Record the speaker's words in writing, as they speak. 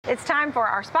It's time for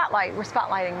our spotlight. We're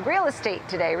spotlighting real estate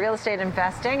today, real estate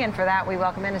investing, and for that we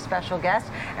welcome in a special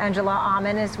guest. Angela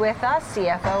Aman is with us,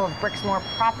 CFO of Brixmor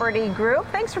Property Group.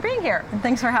 Thanks for being here. And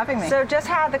thanks for having me. So just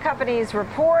had the company's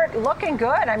report, looking good.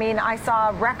 I mean, I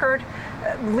saw record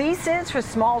leases for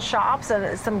small shops,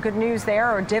 some good news there,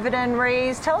 or dividend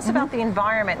raise. Tell us about the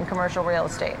environment in commercial real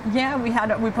estate. Yeah,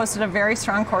 we posted a very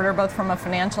strong quarter, both from a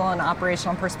financial and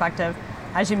operational perspective.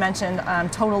 As you mentioned,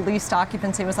 total leased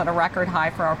occupancy was at a record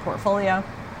high for our portfolio,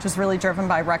 which was really driven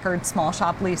by record small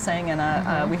shop leasing,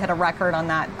 and we hit a record on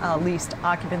that leased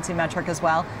occupancy metric as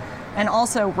well. And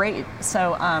also rate,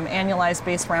 so annualized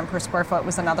base rent per square foot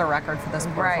was another record for this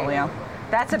portfolio. Right.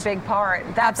 That's a big part.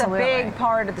 That's Absolutely. A big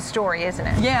part of the story, isn't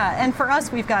it? Yeah, and for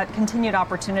us, we've got continued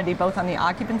opportunity both on the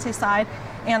occupancy side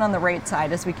and on the rate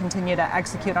side as we continue to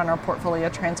execute on our portfolio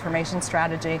transformation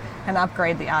strategy and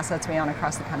upgrade the assets we own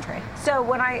across the country. So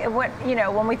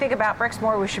when we think about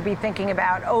Brixmor, we should be thinking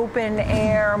about open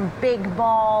air, big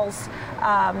malls,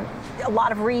 a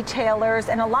lot of retailers,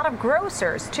 and a lot of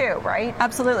grocers too, right?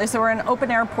 Absolutely. So we're an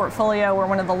open air portfolio. We're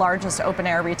one of the largest open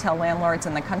air retail landlords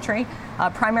in the country,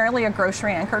 primarily a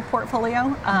grocery anchored portfolio,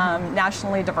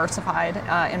 nationally diversified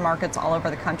in markets all over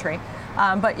the country.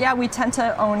 But yeah, we tend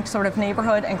to own sort of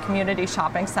neighborhood and community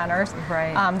shopping centers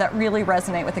that really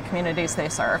resonate with the communities they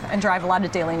serve and drive a lot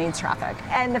of daily needs traffic.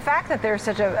 And the fact that there's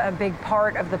such a big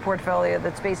part of the portfolio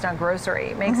that's based on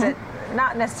grocery makes it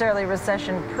not necessarily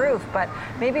recession proof, but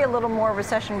maybe a little more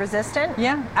recession resistant?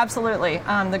 Yeah, absolutely.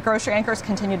 The grocery anchors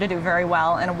continue to do very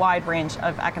well in a wide range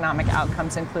of economic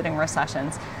outcomes, including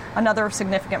recessions. Another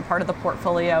significant part of the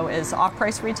portfolio is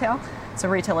off-price retail. So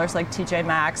retailers like TJ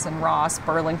Maxx and Ross,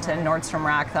 Burlington, Nordstrom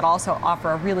Rack that also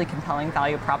offer a really compelling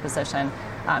value proposition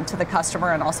to the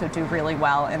customer and also do really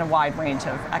well in a wide range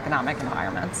of economic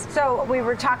environments. So we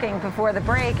were talking before the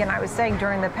break, and I was saying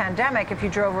during the pandemic, if you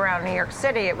drove around New York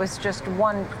City, it was just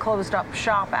one closed up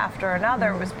shop after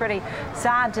another. It was pretty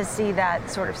sad to see that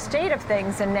sort of state of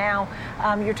things. And now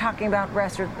you're talking about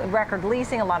record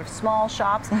leasing, a lot of small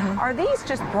shops. Are these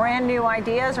just brand new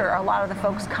ideas, or are a lot of the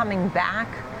folks coming back?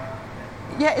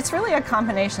 Yeah, it's really a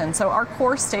combination. So our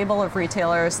core stable of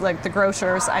retailers, like the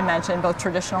grocers I mentioned, both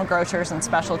traditional grocers and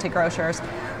specialty grocers,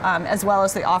 as well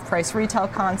as the off-price retail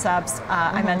concepts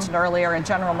I mentioned earlier, and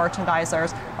general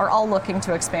merchandisers, are all looking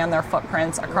to expand their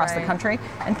footprints across the country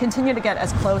and continue to get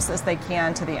as close as they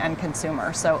can to the end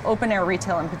consumer. So open-air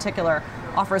retail in particular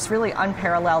offers really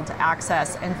unparalleled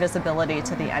access and visibility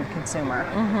to the end consumer,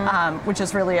 which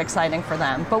is really exciting for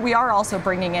them. But we are also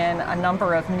bringing in a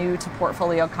number of new to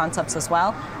portfolio concepts as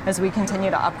well as we continue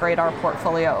to upgrade our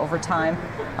portfolio over time.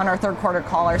 On our third quarter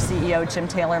call, our CEO, Jim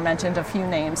Taylor, mentioned a few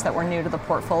names that were new to the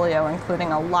portfolio,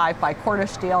 including a Live by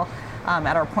Cordish deal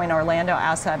at our Point Orlando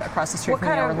asset across the street from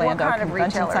the Orlando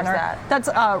Convention Center. That's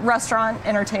restaurant,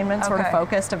 entertainment sort of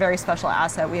focused, a very special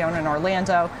asset we own in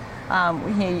Orlando.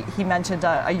 He mentioned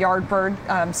a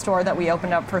Yardbird store that we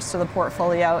opened up first to the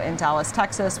portfolio in Dallas,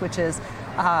 Texas, which is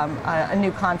a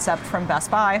new concept from Best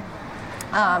Buy,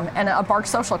 and a Bark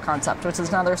Social concept, which is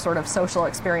another sort of social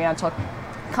experiential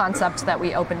concept that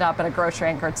we opened up at a grocery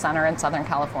anchored center in Southern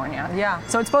California. Yeah.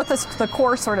 So it's both the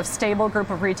core sort of stable group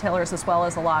of retailers as well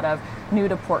as a lot of new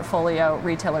to portfolio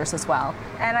retailers as well.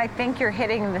 And I think you're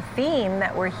hitting the theme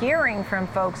that we're hearing from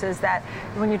folks is that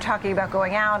when you're talking about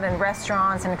going out and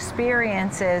restaurants and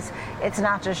experiences, it's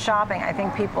not just shopping. I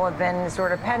think people have been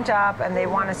sort of pent up and they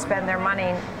want to spend their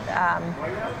money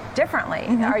differently.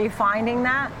 Are you finding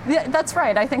that? Yeah, that's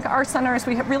right. I think our centers,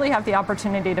 we really have the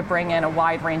opportunity to bring in a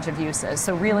wide range of uses.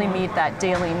 So really meet that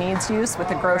daily needs use with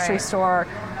the grocery store,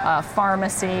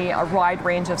 pharmacy, a wide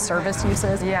range of service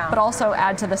uses, but also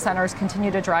add to the centers,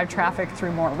 continue to drive traffic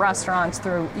through more restaurants,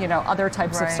 through other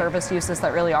types of service uses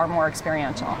that really are more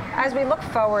experiential. As we look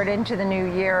forward into the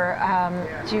new year,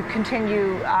 do you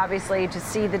continue obviously to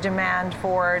see the demand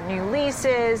for new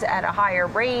leases at a higher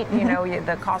rate,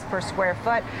 the cost per square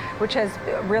foot, which has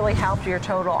really helped your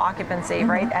total occupancy,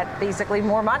 right, at basically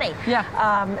more money.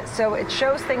 So it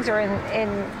shows things are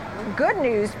in good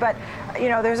news, but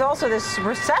there's also this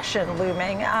recession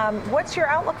looming. What's your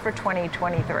outlook for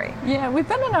 2023? Yeah, we've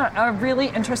been in a really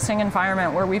interesting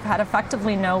environment where we've had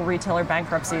effectively no retailer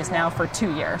bankruptcies now for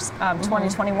 2 years.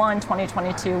 2021,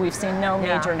 2022, we've seen no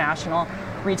major national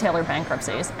retailer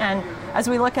bankruptcies. And as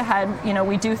we look ahead,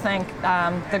 we do think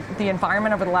the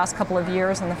environment over the last couple of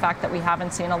years and the fact that we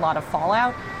haven't seen a lot of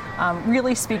fallout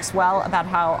really speaks well about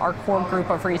how our core group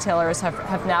of retailers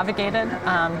have navigated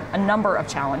a number of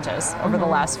challenges over the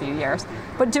last few years.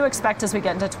 But do expect as we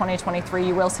get into 2023,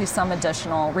 you will see some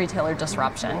additional retailer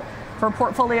disruption. For a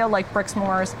portfolio like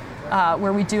Brixmor's,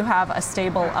 where we do have a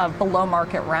stable of below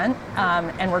market rent,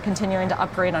 and we're continuing to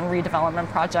upgrade on redevelopment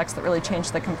projects that really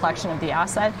change the complexion of the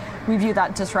asset. We view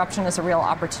that disruption as a real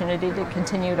opportunity to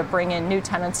continue to bring in new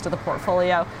tenants to the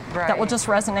portfolio that will just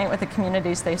resonate with the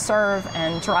communities they serve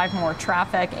and drive more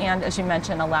traffic, and as you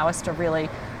mentioned, allow us to really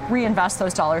reinvest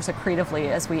those dollars accretively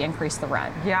as we increase the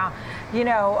rent. Yeah, you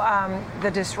know,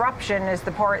 the disruption is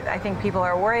the part I think people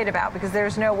are worried about, because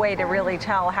there's no way to really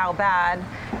tell how bad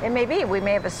it may be. We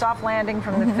may have a soft landing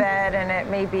from the Fed, and it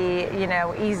may be, you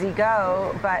know, easy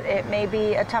go, but it may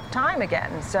be a tough time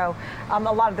again. So a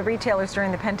lot of the retailers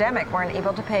during the pandemic weren't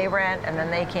able to pay rent, and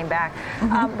then they came back.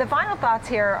 The final thoughts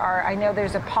here are, I know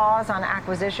there's a pause on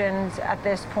acquisitions at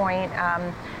this point.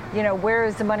 You know, where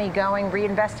is the money going?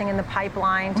 Reinvesting in the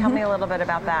pipeline. Tell me a little bit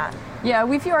about that. Yeah,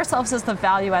 we view ourselves as the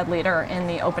value-add leader in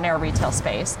the open-air retail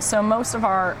space. So most of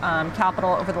our capital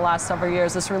over the last several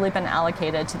years has really been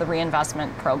allocated to the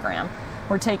reinvestment program.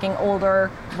 We're taking older,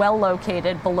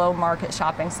 well-located, below-market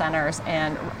shopping centers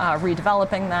and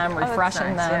redeveloping them,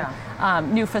 refreshing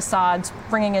them, new facades,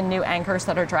 bringing in new anchors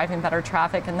that are driving better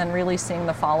traffic, and then really seeing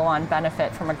the follow-on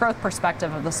benefit from a growth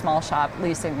perspective of the small shop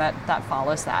leasing that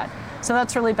follows that. So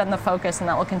that's really been the focus, and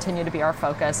that will continue to be our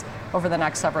focus over the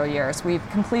next several years. We've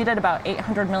completed about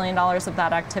 $800 million of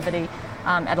that activity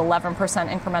at 11%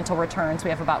 incremental returns. We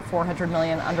have about $400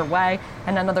 million underway,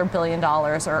 and another $1 billion,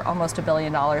 or almost $1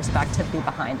 billion of activity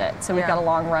behind it. So we've got a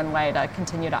long runway to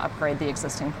continue to upgrade the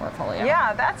existing portfolio.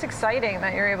 Yeah, that's exciting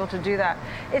that you're able to do that.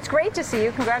 It's great to see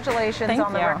you. Congratulations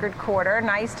on the record quarter.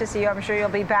 Nice to see you. I'm sure you'll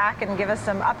be back and give us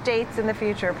some updates in the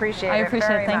future. Appreciate it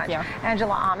very much. Thank you.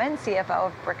 Angela Aman, CFO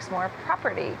of Brixmor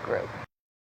Property Group.